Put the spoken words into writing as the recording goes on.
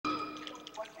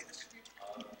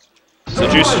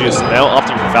Juicy Juice now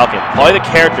opting for Falcon. Probably the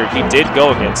character he did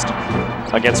go against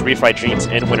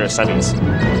RefriedJeans in winter semis.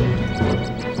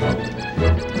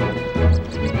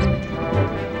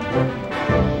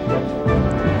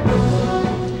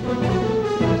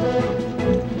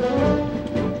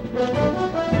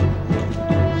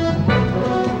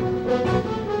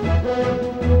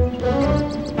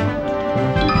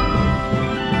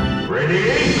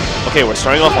 Okay, we're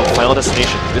starting off on Final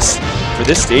Destination. For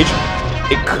this stage,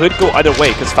 it could go either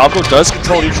way, because Falco does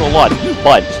control neutral a lot,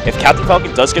 but if Captain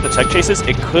Falcon does get the tech chases,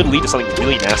 it could lead to something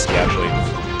really nasty, actually.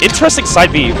 Interesting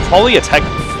side B, probably a tech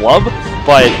flub,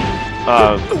 but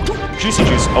Juicy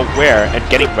Juice aware and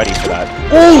getting ready for that.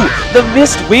 Ooh! The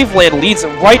missed Waveland leads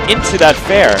right into that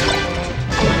fair.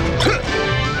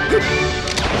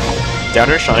 Down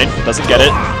air Shine, doesn't get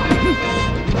it.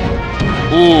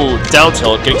 Ooh, down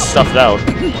tilt, getting stuffed out.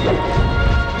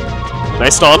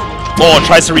 Nice stomp. Oh,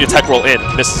 tries to read a tech roll in,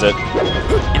 misses it.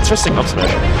 Interesting up smash.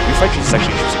 RefriedJeans is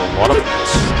actually using a lot of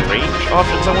strange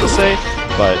options, I want to say,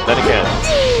 but then again.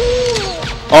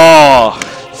 Oh!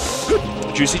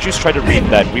 Juicy Juice tried to read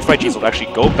that. RefriedJeans will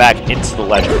actually go back into the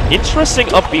ledge.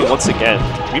 Interesting up B once again.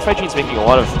 RefriedJeans making a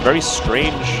lot of very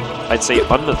strange, I'd say,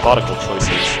 unmethodical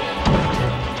choices.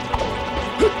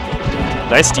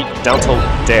 Nice deep down tilt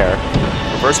dare.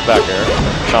 Reverse back air.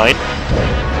 Shine.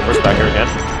 Reverse back air again.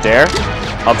 Dare.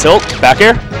 Up tilt. Back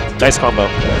air. Nice combo.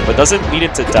 But doesn't lead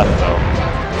into death though.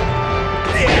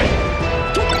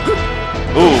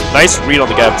 Ooh, nice read on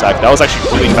the get attack. That was actually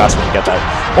really fast when you get that.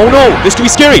 Oh no! This could be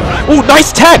scary! Ooh,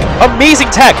 nice tech! Amazing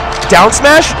tech! Down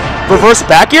smash? Reverse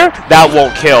back air? That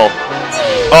won't kill.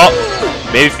 Oh,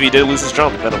 maybe if he did lose his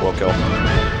jump, then it will kill.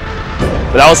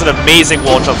 But that was an amazing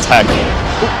wall jump tech.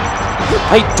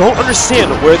 I don't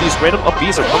understand where these random up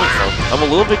Bs are coming from. I'm a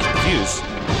little bit confused.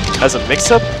 As a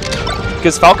mix-up,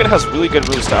 because Falcon has really good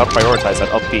moves to out-prioritize that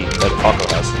up B that Falco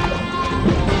has.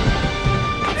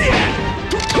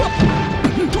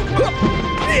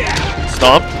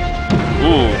 Stomp.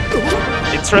 Ooh.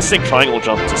 Interesting triangle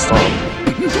jump to stomp.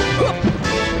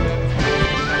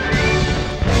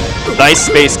 Nice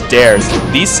spaced dares.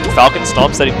 These Falcon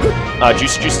stomps that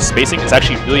Juicy Juice is spacing is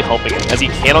actually really helping him, as he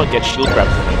cannot get shield grab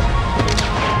from him.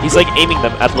 He's like aiming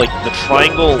them at like the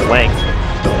triangle length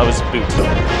of his boot.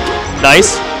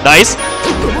 Nice, nice.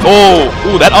 Oh,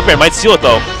 ooh, that up air might steal it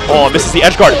though. Oh, misses the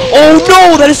edge guard. Oh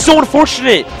no, that is so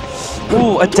unfortunate.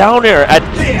 Ooh, a down air at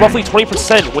roughly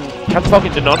 20% when Captain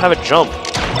Falcon did not have a jump.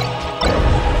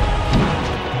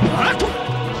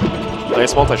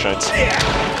 Nice multi-shines.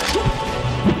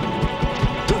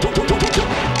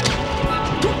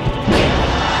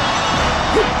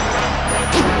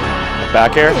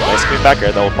 Back air, nice clean back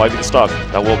air. That will probably be the stock.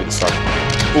 That will be the stock.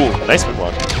 Ooh, nice mid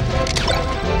block.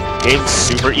 Game's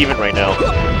super even right now.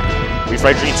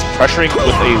 RefriedJeans pressuring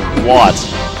with a lot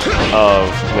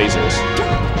of lasers.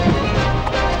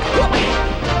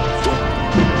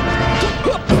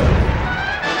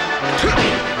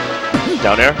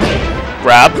 Down air.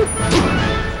 Grab.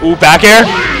 Ooh, back air.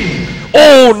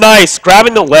 Oh, nice!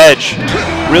 Grabbing the ledge.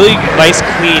 Really nice,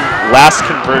 clean last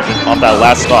conversion off that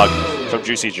last stock from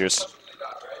Juicy Juice.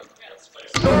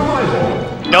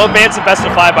 No bans in best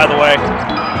of 5, by the way.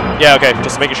 Yeah, okay,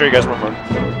 just making sure you guys remember.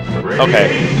 Okay,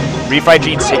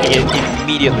 RefriedJeans taking it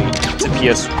immediately to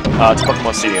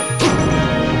Pokemon Stadium.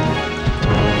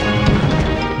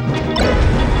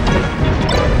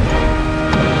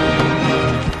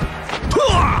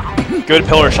 Good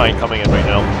pillar shine coming in right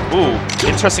now. Ooh,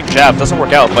 interesting jab, doesn't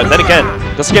work out, but then again,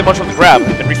 doesn't get much of the grab,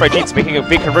 and RefriedJeans making a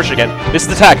big conversion again. This is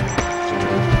the attack.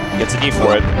 Gets a knee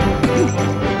for it.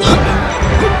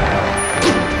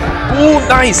 Ooh,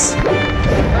 nice!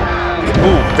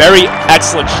 Ooh, very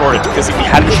excellent shorted, because if he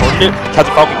hadn't shorted it,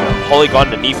 Captain Falcon could have probably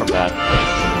gotten a knee from that.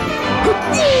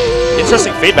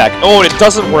 Interesting fade back. Oh, and it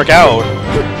doesn't work out.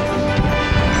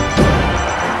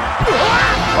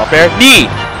 Up air, knee!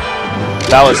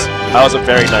 That was a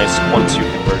very nice 1-2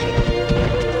 conversion.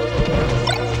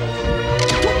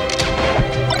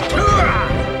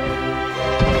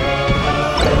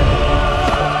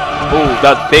 Ooh,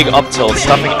 that big up tilt,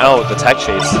 stuffing out the tech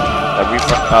chase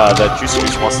that Juicy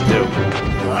Juice wants to do.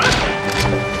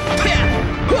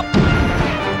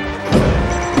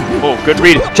 Oh, good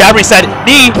read. Jab reset,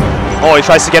 knee! Oh, he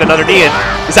tries to get another knee in.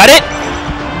 Is that it?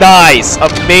 Nice!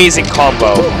 Amazing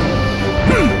combo.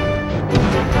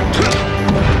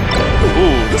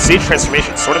 Ooh, the stage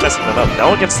transformation sort of messing them up.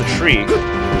 Now against the tree.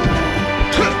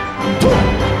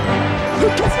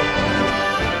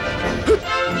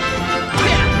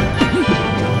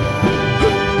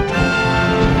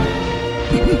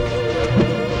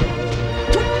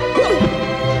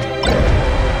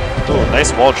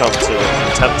 Nice wall jump to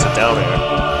attempt to down air.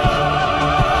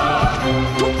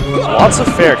 Lots of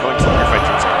fair coming from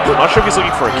RefriedJeans. I'm not sure if he's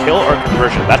looking for a kill or a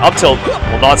conversion. That up tilt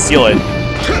will not seal it.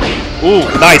 Ooh,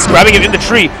 nice. Grabbing it in the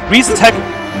tree. Reads the tech.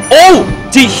 Oh!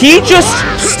 Did he just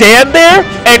stand there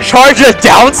and charge a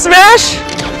down smash?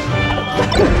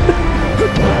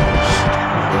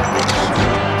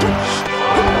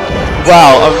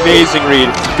 Wow, amazing read.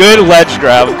 Good ledge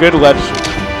grab. Good ledge.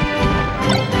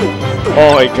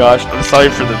 Oh my gosh, I'm sorry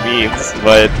for the memes,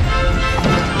 but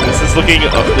this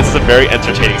is a very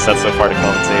entertaining set so far to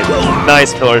commentate.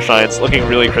 Nice pillar shines, looking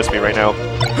really crispy right now.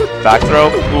 Back throw.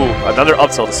 Ooh, another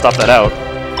up tilt to stop that out.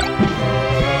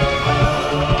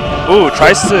 Ooh,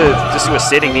 tries to just do a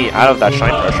standing knee out of that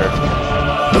shine pressure.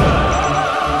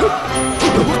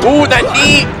 Ooh, that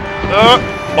knee!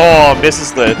 Oh,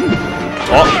 misses the...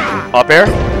 Oh, up air?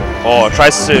 Oh,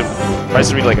 tries to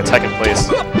read like a tech in place.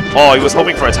 Oh, he was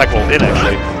hoping for a tech roll in,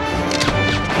 actually.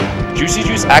 Juicy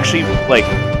Juice actually, like,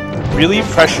 really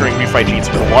pressuring RefriedJeans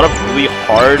with a lot of really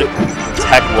hard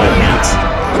tech roll beats.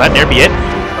 Will that near be it?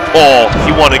 Oh,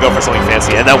 he wanted to go for something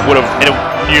fancy, and that would have, and it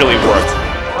nearly worked.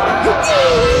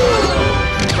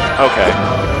 Okay.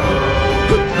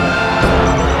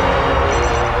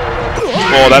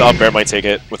 Oh, that up air might take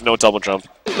it with no double jump.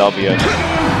 That'll be it.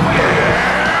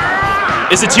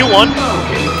 Is it 2-1?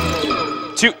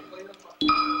 2.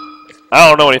 I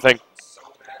don't know anything.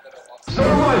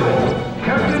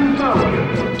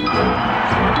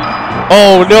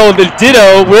 Oh no, the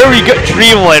Ditto! Where are we go?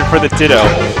 Dreamland for the Ditto.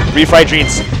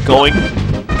 RefriedJeans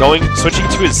switching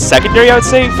to his secondary, I would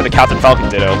say, for the Captain Falcon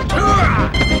Ditto.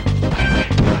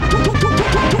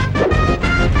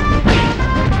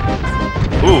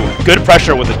 Ooh, good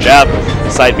pressure with the jab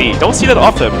side B. Don't see that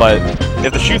often, but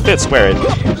if the shoe fits, wear it.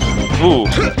 Ooh,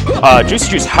 Juicy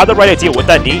Juice had the right idea with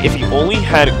that knee if he only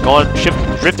had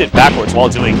drifted backwards while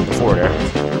doing the forward air.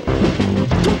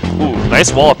 Ooh,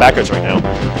 nice wall up backwards right now.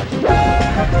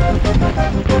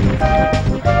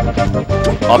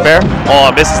 Up air?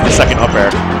 Oh, misses the second up air.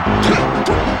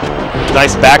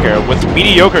 Nice back air with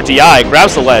mediocre DI,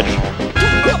 grabs the ledge.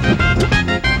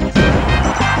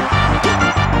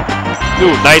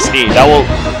 Ooh, nice knee. That will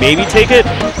maybe take it.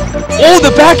 Oh,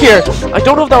 the back air! I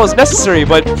don't know if that was necessary,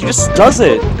 but he just does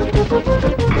it.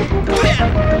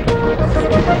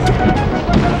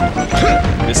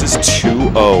 This is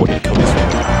 2-0 in Kobe's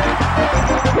favor.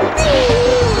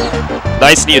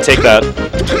 Nice knee to take that.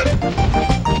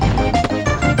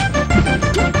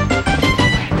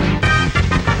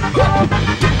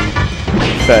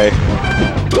 Okay.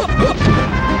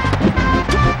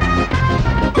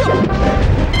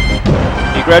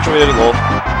 He graduated a little.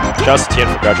 Shouts to Tien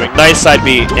for graduating. Nice side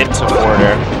B into forward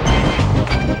air.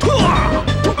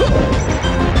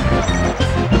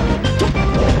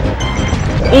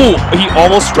 Ooh, he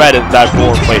almost read that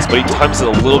roll in place, but he times it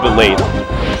a little bit late.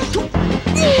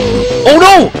 Oh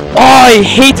no! Oh, I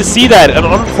hate to see that. An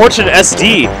unfortunate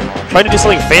SD. Trying to do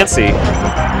something fancy.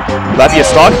 Will that be a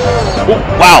stock? Oh,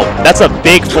 wow, that's a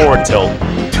big forward tilt.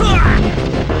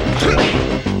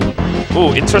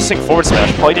 Ooh, interesting forward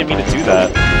smash. Probably didn't mean to do that.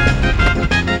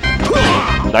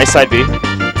 Nice side B.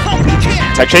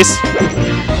 Tech chase.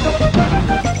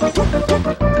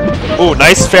 Ooh,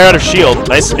 nice fair out of shield.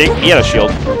 Nice big knee out of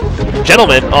shield.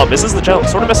 Gentleman. Oh, misses the gentleman.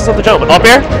 Sort of messes up the gentleman. Up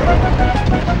air.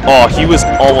 Oh, he was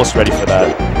almost ready for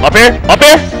that. Up air. Up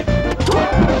air.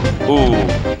 Ooh.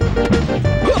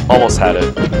 Almost had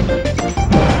it.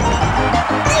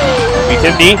 Weak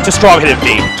hit knee to strong hit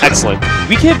knee. Excellent.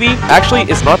 Weak hit B actually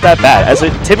is not that bad, as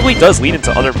it typically does lead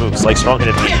into other moves like strong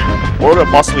hit knee, or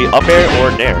possibly up air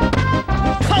or nair.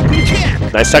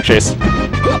 Nice tech chase.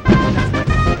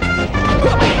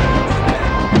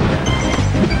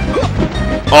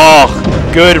 Oh,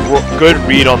 good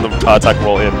read on the tech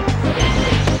roll in.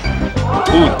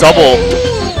 Ooh, double.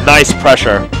 Nice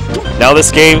pressure. Now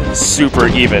this game super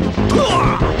even.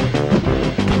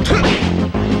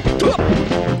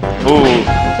 Ooh,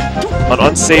 an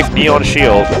unsafe knee on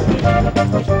shield.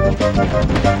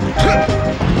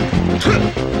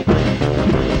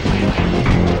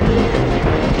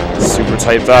 Super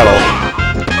tight battle.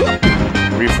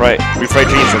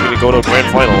 RefriedJeans looking to go to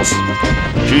grand finals.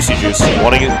 Juicy Juice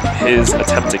wanting his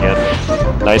attempt again.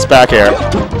 Nice back air.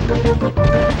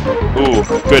 Ooh,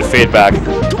 good fade back.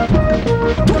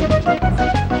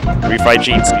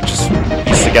 RefriedJeans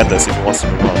needs to get this if he wants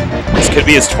to move on. This could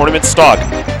be his tournament stock.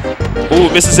 Ooh,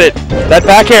 misses it. That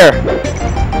back air.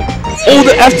 Oh,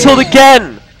 the F tilt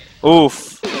again.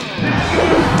 Oof.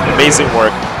 Amazing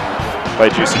work by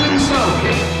Juicy Juice.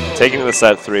 Taking the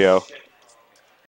set 3-0.